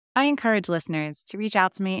I encourage listeners to reach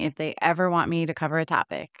out to me if they ever want me to cover a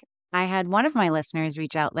topic. I had one of my listeners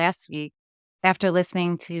reach out last week after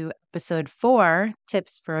listening to episode 4,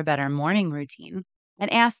 Tips for a Better Morning Routine,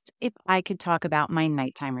 and asked if I could talk about my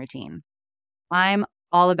nighttime routine. I'm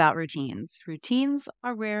all about routines. Routines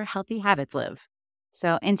are where healthy habits live.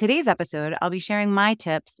 So, in today's episode, I'll be sharing my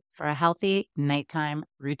tips for a healthy nighttime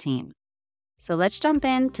routine. So, let's jump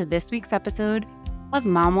into this week's episode of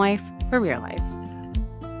Mom Wife Career Life.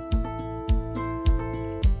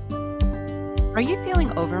 Are you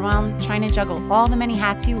feeling overwhelmed trying to juggle all the many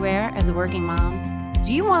hats you wear as a working mom?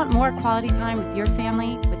 Do you want more quality time with your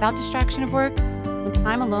family without distraction of work and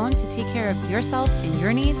time alone to take care of yourself and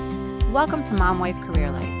your needs? Welcome to Mom Wife Career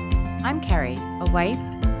Life. I'm Carrie, a wife,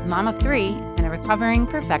 mom of 3, and a recovering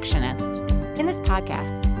perfectionist. In this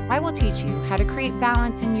podcast, I will teach you how to create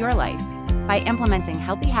balance in your life by implementing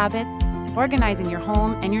healthy habits, organizing your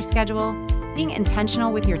home and your schedule, being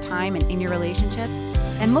intentional with your time and in your relationships,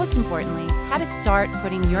 and most importantly, how to start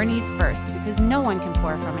putting your needs first because no one can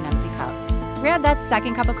pour from an empty cup. Grab that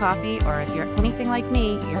second cup of coffee, or if you're anything like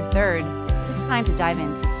me, your third. It's time to dive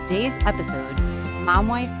into today's episode, Mom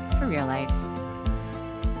Wife Career Life.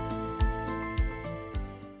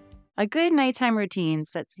 A good nighttime routine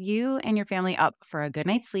sets you and your family up for a good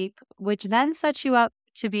night's sleep, which then sets you up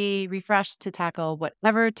to be refreshed to tackle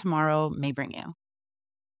whatever tomorrow may bring you.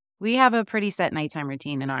 We have a pretty set nighttime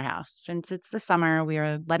routine in our house. Since it's the summer, we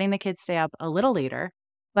are letting the kids stay up a little later,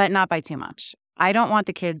 but not by too much. I don't want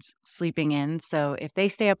the kids sleeping in, so if they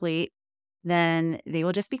stay up late, then they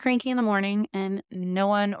will just be cranky in the morning, and no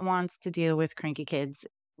one wants to deal with cranky kids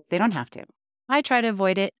if they don't have to. I try to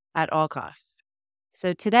avoid it at all costs.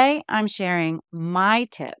 So today, I'm sharing my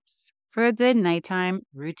tips for a good nighttime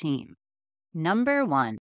routine. Number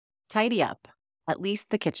 1, tidy up, at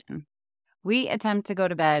least the kitchen. We attempt to go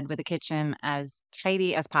to bed with the kitchen as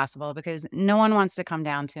tidy as possible because no one wants to come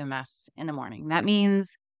down to a mess in the morning. That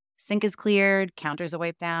means sink is cleared, counters are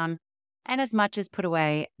wiped down, and as much is put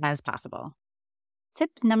away as possible. Tip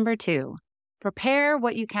number 2, prepare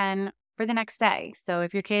what you can for the next day. So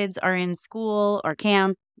if your kids are in school or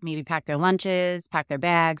camp, maybe pack their lunches, pack their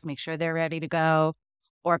bags, make sure they're ready to go,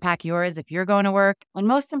 or pack yours if you're going to work. And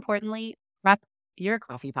most importantly, prep your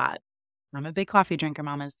coffee pot. I'm a big coffee drinker,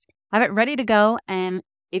 mamas. Have it ready to go, and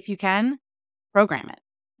if you can, program it.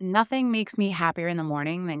 Nothing makes me happier in the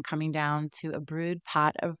morning than coming down to a brewed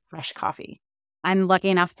pot of fresh coffee. I'm lucky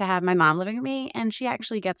enough to have my mom living with me, and she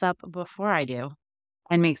actually gets up before I do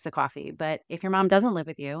and makes the coffee. But if your mom doesn't live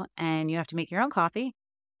with you and you have to make your own coffee,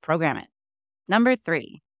 program it. Number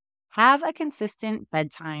 3, have a consistent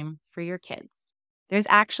bedtime for your kids. There's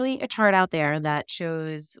actually a chart out there that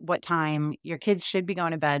shows what time your kids should be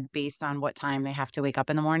going to bed based on what time they have to wake up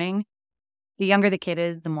in the morning. The younger the kid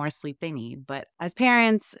is, the more sleep they need. But as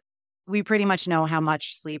parents, we pretty much know how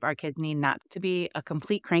much sleep our kids need not to be a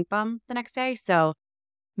complete crank bum the next day. So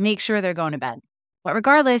make sure they're going to bed. But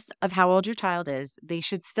regardless of how old your child is, they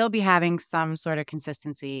should still be having some sort of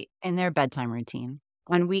consistency in their bedtime routine.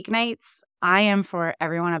 On weeknights, I am for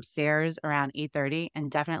everyone upstairs around 8:30 and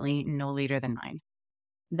definitely no later than 9.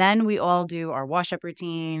 Then we all do our wash-up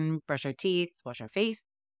routine, brush our teeth, wash our face.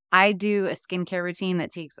 I do a skincare routine that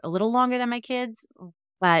takes a little longer than my kids,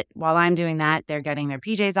 but while I'm doing that, they're getting their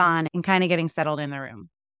PJs on and kind of getting settled in their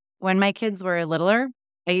room. When my kids were littler,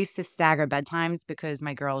 I used to stagger bedtimes because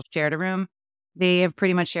my girls shared a room. They have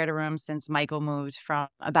pretty much shared a room since Michael moved from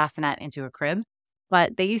a bassinet into a crib,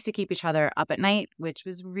 but they used to keep each other up at night, which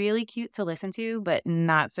was really cute to listen to, but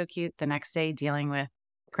not so cute the next day dealing with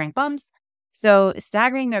crank bums. So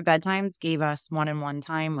staggering their bedtimes gave us one-on-one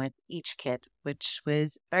time with each kid, which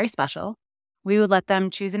was very special. We would let them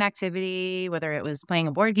choose an activity, whether it was playing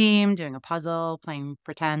a board game, doing a puzzle, playing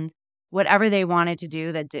pretend, whatever they wanted to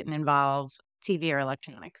do that didn't involve TV or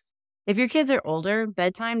electronics. If your kids are older,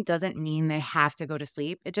 bedtime doesn't mean they have to go to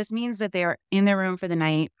sleep. It just means that they are in their room for the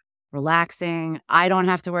night, relaxing. I don't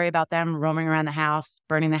have to worry about them roaming around the house,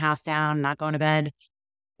 burning the house down, not going to bed.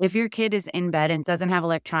 If your kid is in bed and doesn't have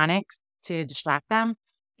electronics to distract them,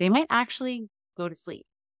 they might actually go to sleep.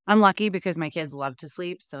 I'm lucky because my kids love to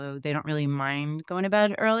sleep, so they don't really mind going to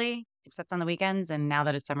bed early, except on the weekends. And now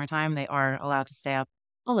that it's summertime, they are allowed to stay up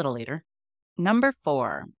a little later. Number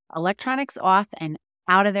 4, electronics off and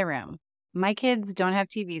out of their room. My kids don't have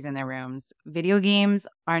TVs in their rooms. Video games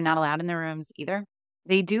are not allowed in their rooms either.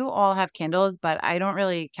 They do all have Kindles, but I don't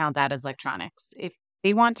really count that as electronics. If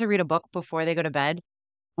they want to read a book before they go to bed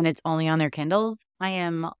and it's only on their Kindles, I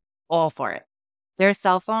am all for it. Their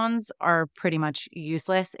cell phones are pretty much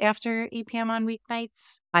useless after 8 p.m. on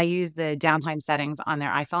weeknights. I use the downtime settings on their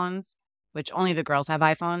iPhones. which only the girls have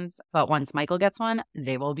iPhones, but once Michael gets one,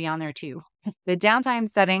 they will be on there too. The downtime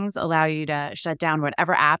settings allow you to shut down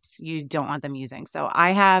whatever apps you don't want them using. So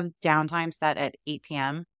I have downtime set at 8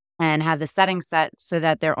 p.m. and have the settings set so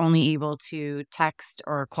that they're only able to text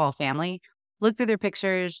or call family, look through their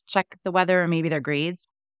pictures, check the weather or maybe their grades.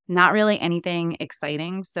 Not really anything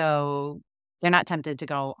exciting, so they're not tempted to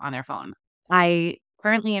go on their phone. I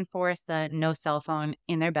currently enforce the no cell phone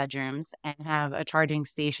in their bedrooms and have a charging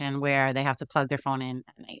station where they have to plug their phone in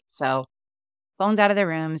at night. So phones out of their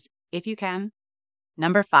rooms if you can.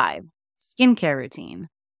 Number 5, skincare routine.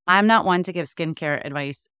 I'm not one to give skincare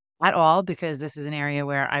advice at all because this is an area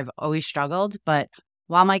where I've always struggled. But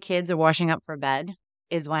while my kids are washing up for bed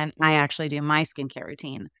is when I actually do my skincare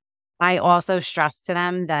routine. I also stress to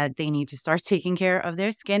them that they need to start taking care of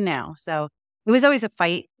their skin now. So it was always a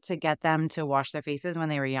fight to get them to wash their faces when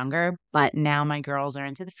they were younger. But now my girls are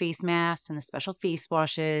into the face masks and the special face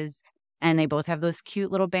washes. And they both have those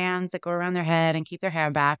cute little bands that go around their head and keep their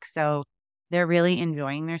hair back. So they're really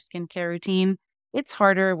enjoying their skincare routine. It's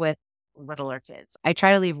harder with littler kids. I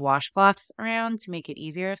try to leave washcloths around to make it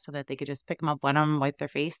easier so that they could just pick them up, wet them, wipe their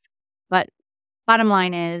face. But bottom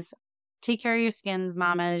line is, take care of your skins,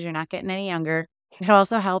 mamas. You're not getting any younger. It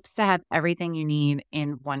also helps to have everything you need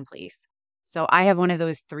in one place. So I have one of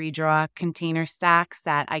those 3-drawer container stacks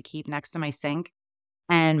that I keep next to my sink.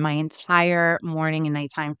 And my entire morning and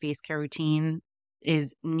nighttime face care routine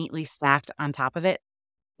is neatly stacked on top of it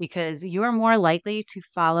because you are more likely to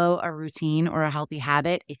follow a routine or a healthy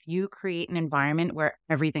habit if you create an environment where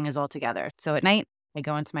everything is all together. So at night, I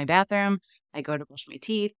go into my bathroom, I go to brush my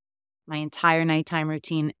teeth. My entire nighttime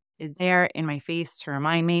routine is there in my face to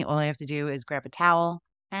remind me. All I have to do is grab a towel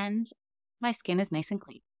and my skin is nice and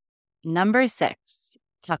clean. Number 6,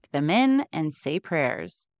 tuck them in and say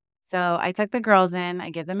prayers. So I tuck the girls in,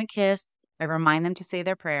 I give them a kiss, I remind them to say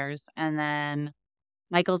their prayers, and then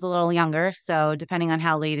Michael's a little younger, so depending on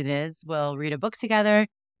how late it is, we'll read a book together,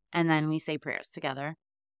 and then we say prayers together.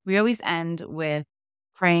 We always end with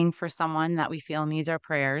praying for someone that we feel needs our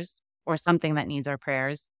prayers or something that needs our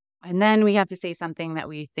prayers, and then we have to say something that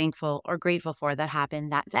we're thankful or grateful for that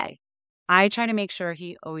happened that day. I try to make sure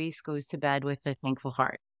he always goes to bed with a thankful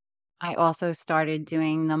heart. I also started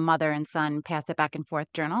doing the mother and son pass it back and forth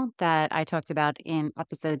journal that I talked about in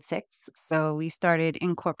episode 6. So we started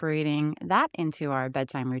incorporating that into our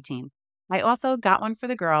bedtime routine. I also got one for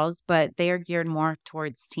the girls, but they are geared more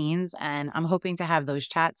towards teens, and I'm hoping to have those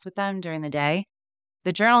chats with them during the day.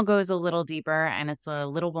 The journal goes a little deeper and it's a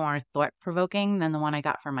little more thought provoking than the one I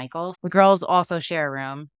got for Michael. The girls also share a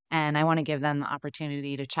room, and I want to give them the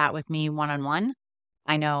opportunity to chat with me one on one.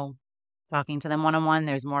 I know talking to them one-on-one,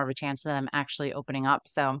 there's more of a chance of them actually opening up.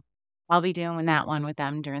 So I'll be doing that one with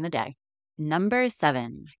them during the day. Number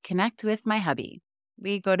 7, connect with my hubby.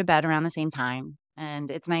 We go to bed around the same time, and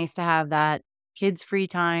it's nice to have that kids' free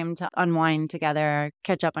time to unwind together,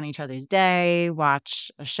 catch up on each other's day, watch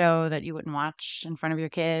a show that you wouldn't watch in front of your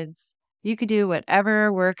kids. You could do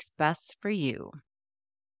whatever works best for you.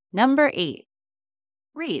 Number 8,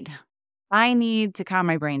 read. I need to calm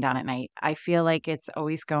my brain down at night. I feel like it's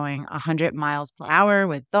always going 100 miles per hour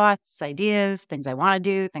with thoughts, ideas, things I want to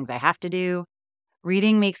do, things I have to do.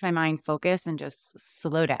 Reading makes my mind focus and just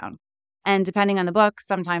slow down. And depending on the book,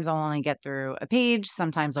 sometimes I'll only get through a page,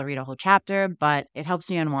 sometimes I'll read a whole chapter, but it helps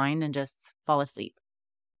me unwind and just fall asleep.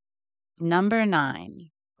 Number 9,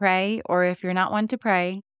 pray, or if you're not one to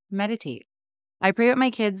pray, meditate. I pray with my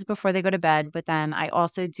kids before they go to bed, but then I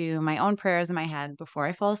also do my own prayers in my head before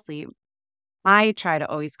I fall asleep. I try to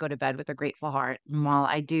always go to bed with a grateful heart. And while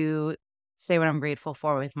I do say what I'm grateful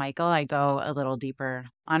for with Michael, I go a little deeper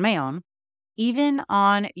on my own. Even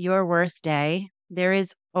on your worst day, there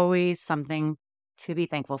is always something to be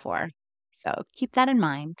thankful for. So keep that in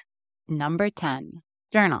mind. Number 10,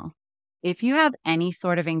 journal. If you have any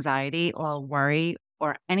sort of anxiety or worry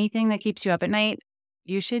or anything that keeps you up at night,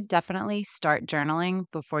 you should definitely start journaling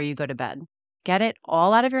before you go to bed. Get it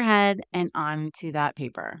all out of your head and onto that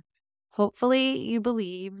paper. Hopefully, you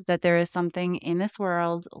believe that there is something in this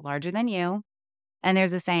world larger than you. And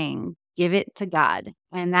there's a saying, give it to God.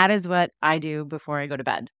 And that is what I do before I go to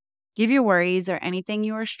bed. Give your worries or anything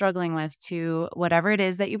you are struggling with to whatever it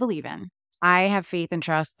is that you believe in. I have faith and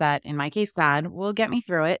trust that, in my case, God will get me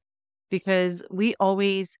through it because we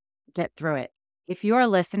always get through it. If you are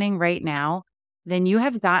listening right now, then you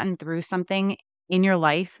have gotten through something in your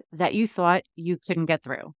life that you thought you couldn't get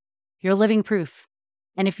through. You're living proof.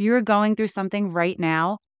 And if you're going through something right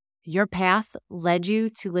now, your path led you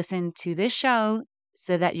to listen to this show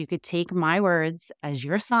so that you could take my words as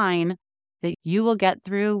your sign that you will get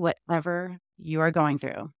through whatever you are going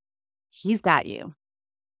through. He's got you.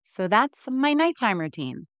 So that's my nighttime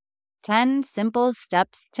routine. 10 simple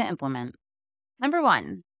steps to implement. Number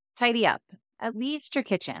 1, tidy up, at least your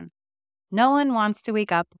kitchen. No one wants to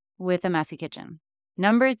wake up with a messy kitchen.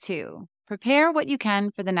 Number 2, prepare what you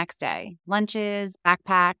can for the next day. Lunches,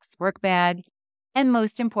 backpacks, work bag, and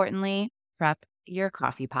most importantly, prep your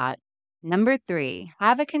coffee pot. Number 3,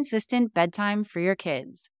 have a consistent bedtime for your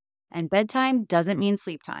kids. And bedtime doesn't mean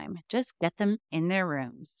sleep time. Just get them in their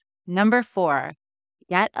rooms. Number 4,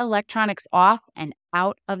 get electronics off and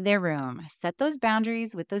out of their room. Set those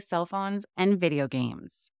boundaries with those cell phones and video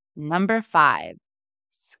games. Number 5,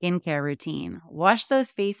 skincare routine. Wash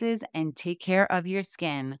those faces and take care of your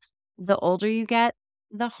skin. The older you get,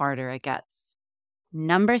 the harder it gets.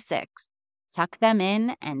 Number 6, tuck them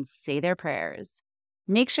in and say their prayers.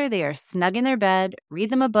 Make sure they are snug in their bed, read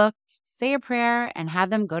them a book, say a prayer, and have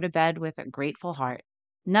them go to bed with a grateful heart.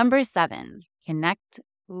 Number 7, connect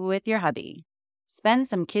with your hubby. Spend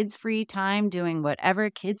some kids-free time doing whatever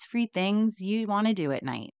kids-free things you want to do at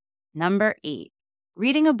night. Number 8,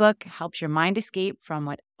 reading a book helps your mind escape from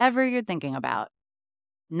whatever you're thinking about.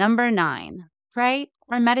 Number 9, pray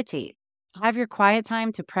or meditate. Have your quiet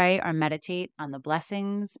time to pray or meditate on the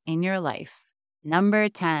blessings in your life. Number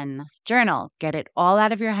 10, journal. Get it all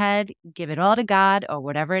out of your head. Give it all to God or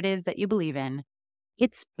whatever it is that you believe in.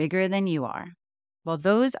 It's bigger than you are. Well,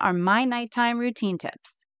 those are my nighttime routine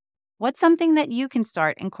tips. What's something that you can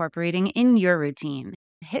start incorporating in your routine?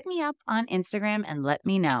 Hit me up on Instagram and let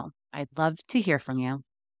me know. I'd love to hear from you.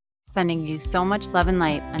 Sending you so much love and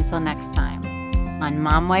light until next time on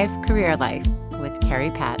Mom Wife Career Life with Carrie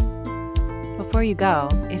Pat. Before you go,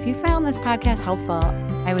 if you found this podcast helpful,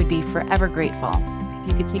 I would be forever grateful if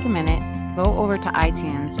you could take a minute, go over to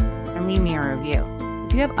iTunes, and leave me a review.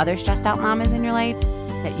 If you have other stressed out mamas in your life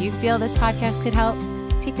that you feel this podcast could help,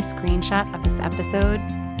 take a screenshot of this episode,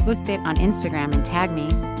 post it on Instagram and tag me,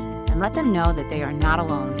 and let them know that they are not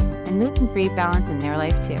alone and they can create balance in their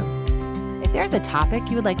life too. If there's a topic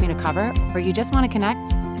you would like me to cover or you just want to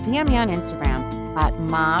connect, DM me on Instagram at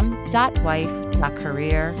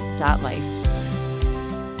mom.wife.career.life.